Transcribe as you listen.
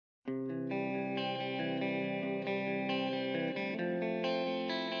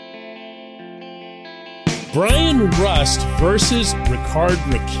Bryan Rust versus Rickard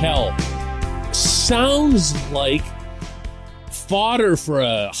Rakell sounds like fodder for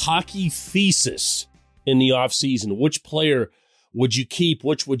a hockey thesis in the offseason. Which player would you keep?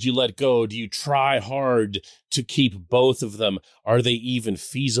 Which would you let go? Do you try hard to keep both of them? Are they even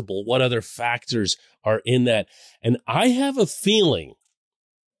feasible? What other factors are in that? And I have a feeling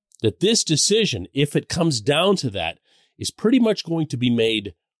that this decision, if it comes down to that, is pretty much going to be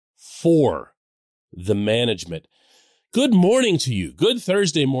made for the management. Good morning to you. Good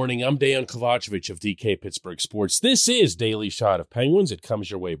Thursday morning. I'm Dejan Kovacevic of DK Pittsburgh Sports. This is Daily Shot of Penguins. It comes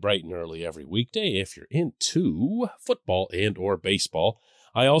your way bright and early every weekday if you're into football and or baseball.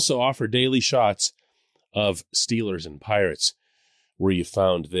 I also offer daily shots of Steelers and Pirates, where you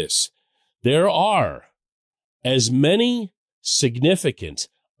found this. There are as many significant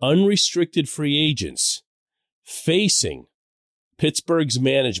unrestricted free agents facing Pittsburgh's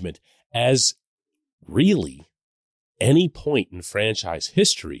management as really any point in franchise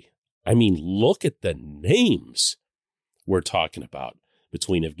history. I mean, look at the names we're talking about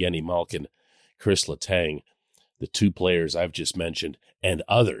between Evgeny Malkin, Chris Letang, the two players I've just mentioned, and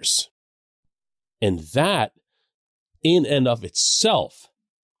others. And that, in and of itself,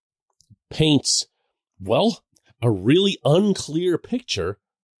 paints, well, a really unclear picture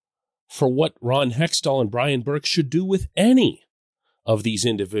for what Ron Hextall and Brian Burke should do with any of these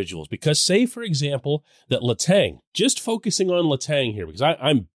individuals. Because say, for example, that Letang, just focusing on Letang here, because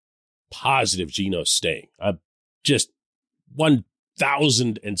I'm positive Gino's staying. I'm just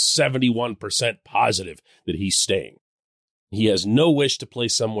 1,071% positive that he's staying. He has no wish to play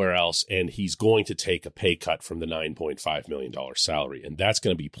somewhere else, and he's going to take a pay cut from the $9.5 million salary, and that's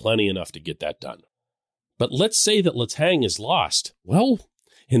going to be plenty enough to get that done. But let's say that Letang is lost. Well,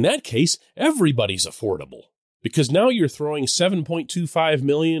 in that case, everybody's affordable. Because now you're throwing $7.25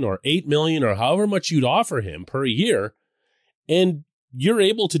 million or $8 million or however much you'd offer him per year, and you're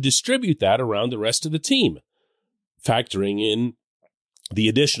able to distribute that around the rest of the team, factoring in the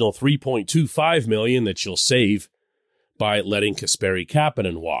additional $3.25 million that you'll save by letting Kasperi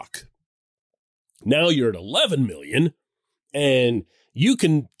Kapanen walk. Now you're at $11 million, and you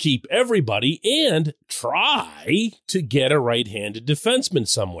can keep everybody and try to get a right-handed defenseman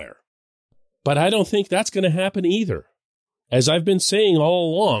somewhere. But I don't think that's going to happen either. As I've been saying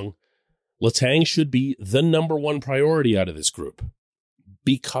all along, Letang should be the number one priority out of this group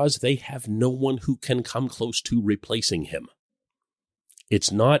because they have no one who can come close to replacing him.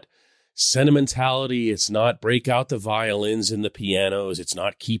 It's not sentimentality. It's not break out the violins and the pianos. It's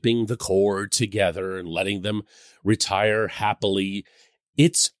not keeping the core together and letting them retire happily.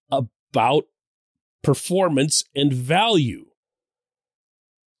 It's about performance and value.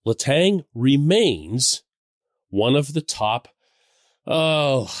 Letang remains one of the top,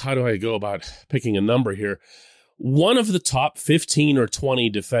 how do I go about picking a number here? One of the top 15 or 20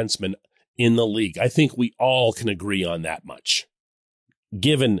 defensemen in the league. I think we all can agree on that much.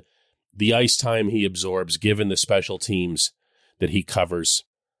 Given the ice time he absorbs, given the special teams that he covers,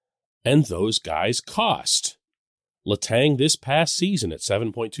 and those guys cost. Letang this past season at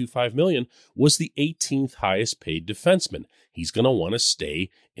 $7.25 million was the 18th highest paid defenseman. He's going to want to stay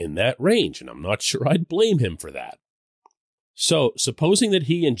in that range, and I'm not sure I'd blame him for that. So, supposing that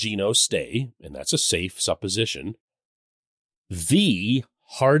he and Gino stay, and that's a safe supposition, the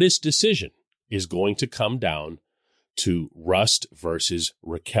hardest decision is going to come down to Rust versus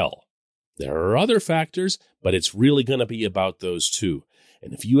Rakell. There are other factors, but it's really going to be about those two.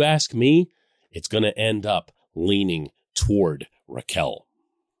 And if you ask me, it's going to end up leaning toward Rakell.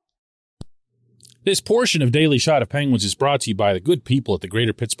 This portion of Daily Shot of Penguins is brought to you by the good people at the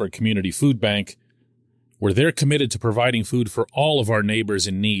Greater Pittsburgh Community Food Bank, where they're committed to providing food for all of our neighbors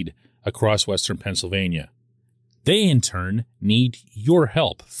in need across Western Pennsylvania. They, in turn, need your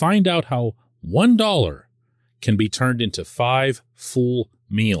help. Find out how $1 can be turned into 5 full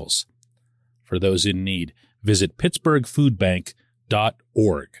meals. For those in need, visit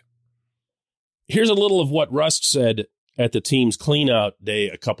pittsburghfoodbank.org. Here's a little of what Rust said at the team's cleanout day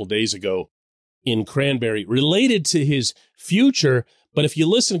a couple days ago in Cranberry, related to his future. But if you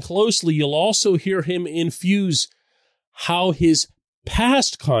listen closely, you'll also hear him infuse how his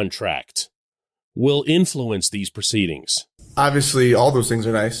past contract will influence these proceedings. Obviously, all those things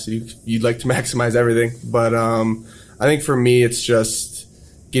are nice. You'd like to maximize everything. But I think for me, it's just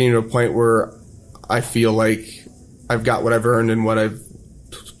getting to a point where I feel like I've got what I've earned and what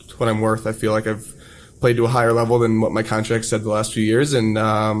I'm worth. I feel like I've played to a higher level than what my contract said the last few years. And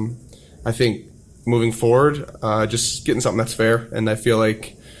I think moving forward, just getting something that's fair and I feel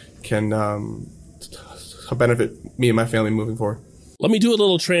like can benefit me and my family moving forward. Let me do a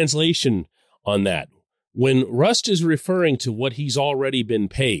little translation on that. When Rust is referring to what he's already been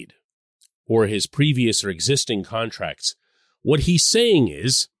paid or his previous or existing contracts, what he's saying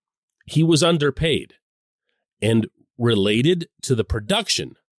is he was underpaid, and related to the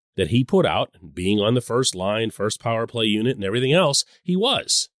production that he put out, being on the first line, first power play unit, and everything else, he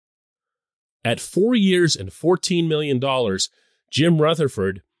was. At 4 years and $14 million, Jim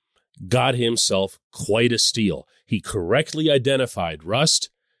Rutherford got himself quite a steal. He correctly identified Rust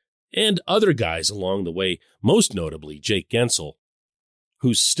and other guys along the way, most notably Jake Gensel,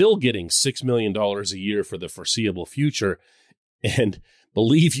 who's still getting $6 million a year for the foreseeable future. And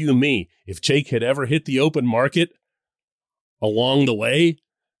believe you me, if Jake had ever hit the open market along the way,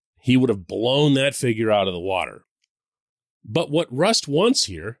 he would have blown that figure out of the water. But what Rust wants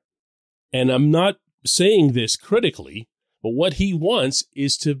here, and I'm not saying this critically, but what he wants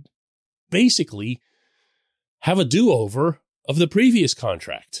is to basically have a do-over of the previous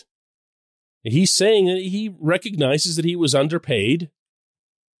contract. He's saying that he recognizes that he was underpaid,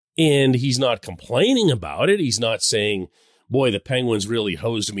 and he's not complaining about it. He's not saying, boy, the Penguins really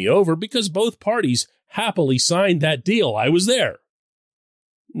hosed me over, because both parties happily signed that deal. I was there.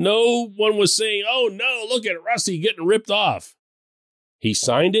 No one was saying, oh no, look at Rusty getting ripped off. He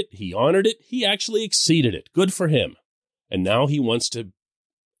signed it. He honored it. He actually exceeded it. Good for him. And now he wants to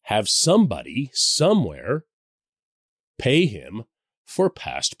have somebody somewhere pay him for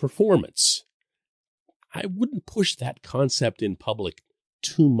past performance. I wouldn't push that concept in public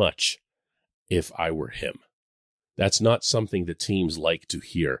too much if I were him. That's not something that teams like to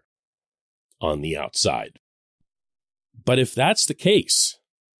hear on the outside. But if that's the case,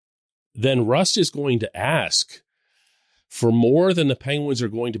 then Rust is going to ask for more than the Penguins are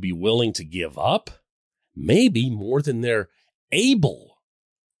going to be willing to give up, maybe more than they're able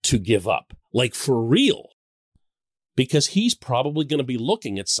to give up, like for real. Because he's probably going to be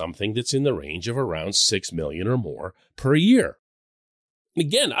looking at something that's in the range of around $6 million or more per year.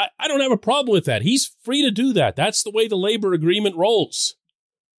 Again, I don't have a problem with that. He's free to do that. That's the way the labor agreement rolls.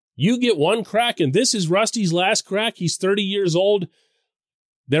 You get one crack, and this is Rusty's last crack. He's 30 years old.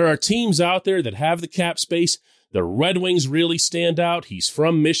 There are teams out there that have the cap space. The Red Wings really stand out. He's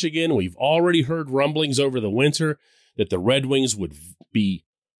from Michigan. We've already heard rumblings over the winter that the Red Wings would be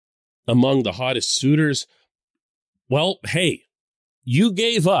among the hottest suitors. Well, hey, you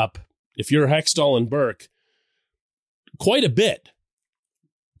gave up, if you're Hextall and Burke, quite a bit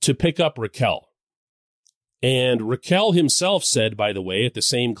to pick up Rakell. And Rakell himself said, by the way, at the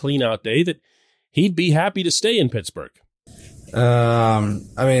same cleanout day, that he'd be happy to stay in Pittsburgh. I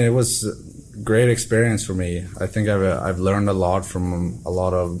mean, it was a great experience for me. I think I've learned a lot from a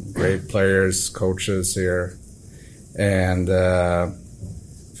lot of great players, coaches here, and I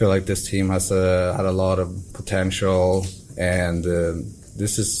feel like this team has had a lot of potential, and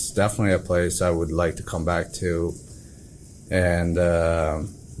this is definitely a place I would like to come back to, and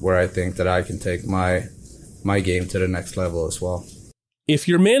where I think that I can take my game to the next level as well. If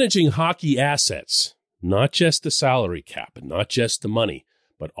you're managing hockey assets, not just the salary cap and not just the money,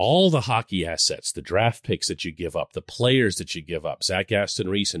 but all the hockey assets, the draft picks that you give up, the players that you give up. Zach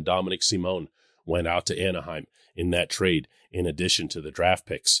Aston-Reese and Dominic Simone went out to Anaheim in that trade in addition to the draft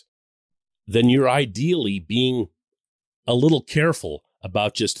picks. Then you're ideally being a little careful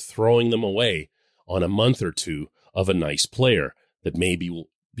about just throwing them away on a month or two of a nice player that maybe will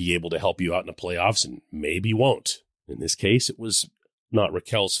be able to help you out in the playoffs and maybe won't. In this case, it was not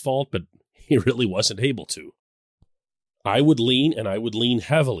Rakell's fault, but he really wasn't able to. I would lean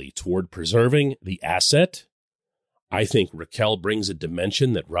heavily toward preserving the asset. I think Rakell brings a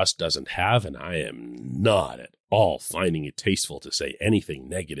dimension that Rust doesn't have, and I am not at all finding it tasteful to say anything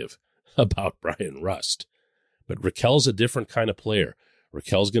negative about Bryan Rust. But Rakell's a different kind of player.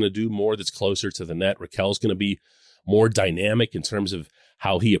 Rakell's going to do more that's closer to the net. Rakell's going to be more dynamic in terms of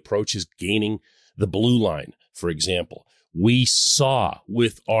how he approaches gaining the blue line, for example. We saw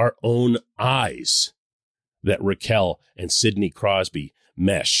with our own eyes that Rakell and Sidney Crosby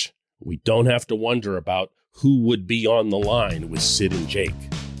mesh. We don't have to wonder about who would be on the line with Sid and Jake.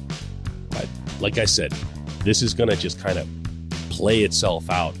 But like I said, this is going to just kind of play itself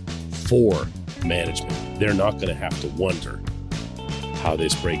out for management. They're not going to have to wonder how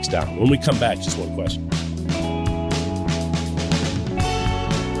this breaks down. When we come back, just one question.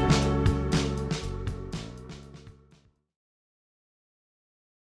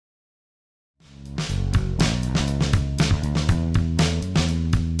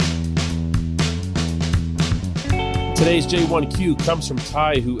 Today's J1Q comes from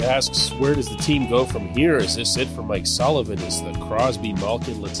Ty, who asks, where does the team go from here? Is this it for Mike Sullivan? Is the Crosby,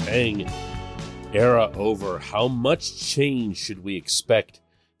 Malkin, Letang era over? How much change should we expect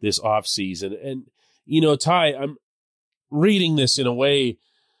this offseason? And, Ty, I'm reading this in a way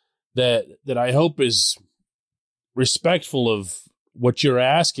that I hope is respectful of what you're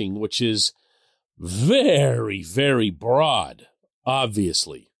asking, which is very, very broad,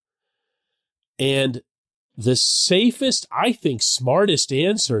 obviously. And the safest, I think, smartest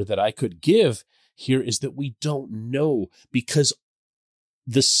answer that I could give here is that we don't know, because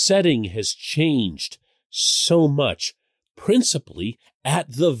the setting has changed so much, principally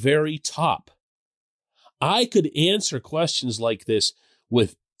at the very top. I could answer questions like this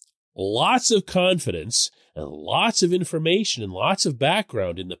with lots of confidence and lots of information and lots of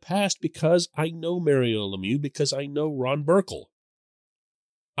background in the past because I know Mario Lemieux, because I know Ron Burkle.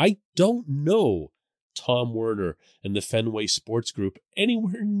 I don't know Tom Werner and the Fenway Sports Group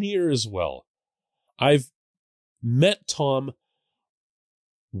anywhere near as well. I've met Tom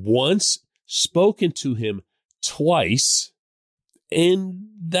once, spoken to him twice, and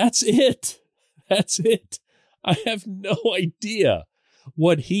that's it. That's it. I have no idea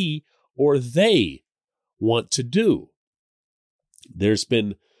what he or they want to do. There's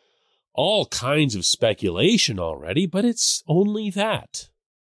been all kinds of speculation already, but it's only that.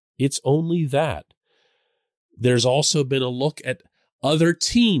 It's only that. There's also been a look at other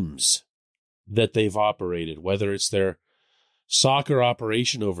teams that they've operated, whether it's their soccer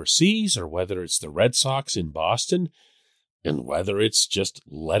operation overseas or whether it's the Red Sox in Boston, and whether it's just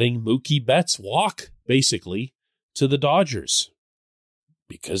letting Mookie Betts walk, basically, to the Dodgers.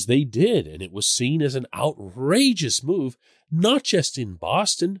 Because they did, and it was seen as an outrageous move, not just in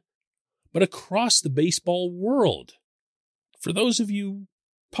Boston, but across the baseball world. For those of you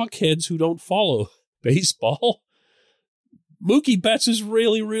puckheads who don't follow baseball, Mookie Betts is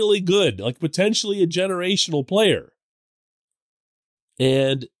really, really good, like potentially a generational player.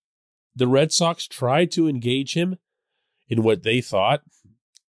 And the Red Sox tried to engage him in what they thought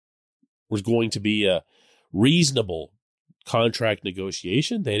was going to be a reasonable contract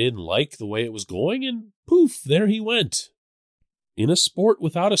negotiation. They didn't like the way it was going, and poof, there he went. In a sport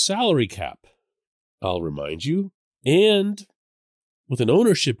without a salary cap, I'll remind you, and with an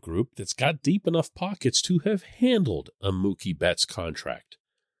ownership group that's got deep enough pockets to have handled a Mookie Betts contract.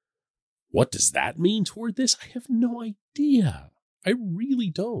 What does that mean toward this? I have no idea. I really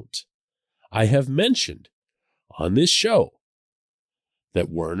don't. I have mentioned on this show that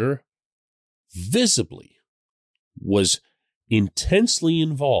Werner visibly was intensely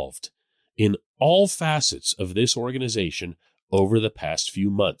involved in all facets of this organization over the past few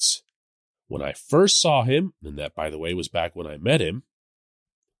months. When I first saw him, and that, by the way, was back when I met him,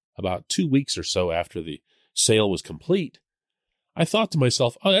 about 2 weeks or so after the sale was complete, I thought to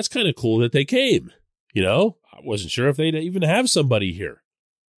myself, oh, that's kind of cool that they came. I wasn't sure if they'd even have somebody here.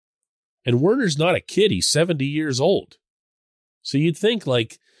 And Werner's not a kid. He's 70 years old. So you'd think the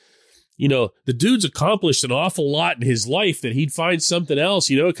dude's accomplished an awful lot in his life, that he'd find something else,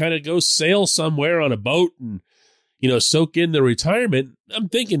 kind of go sail somewhere on a boat and, soak in the retirement. I'm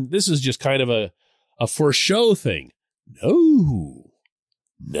thinking this is just kind of a for show thing. No,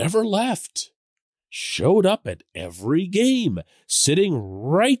 never left. Showed up at every game, sitting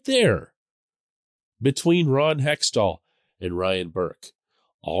right there between Ron Hextall and Ryan Burke.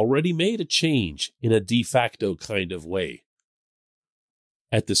 Already made a change in a de facto kind of way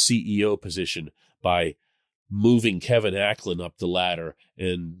at the CEO position by moving Kevin Acklin up the ladder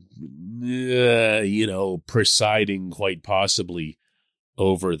and, presiding quite possibly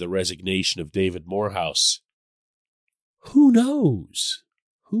over the resignation of David Morehouse. Who knows?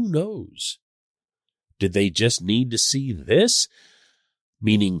 Who knows? Did they just need to see this?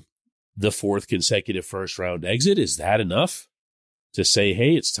 Meaning the fourth consecutive first-round exit? Is that enough to say,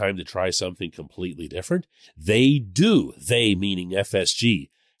 hey, it's time to try something completely different? They do, they meaning FSG,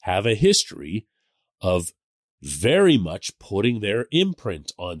 have a history of very much putting their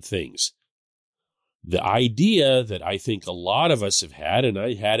imprint on things. The idea that I think a lot of us have had, and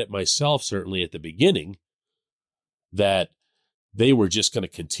I had it myself certainly at the beginning, that they were just going to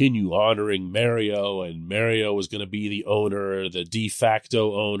continue honoring Mario, and Mario was going to be the owner, the de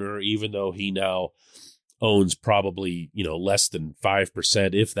facto owner, even though he now owns probably, less than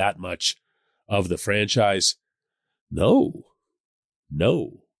 5%, if that much, of the franchise. No.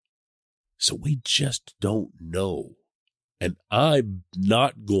 So we just don't know. And I'm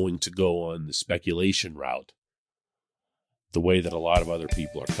not going to go on the speculation route the way that a lot of other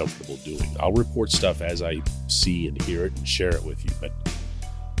people are comfortable doing. I'll report stuff as I see and hear it and share it with you. But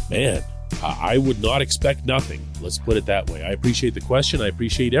man, I would not expect nothing. Let's put it that way. I appreciate the question. I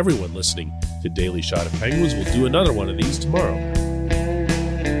appreciate everyone listening to Daily Shot of Penguins. We'll do another one of these tomorrow.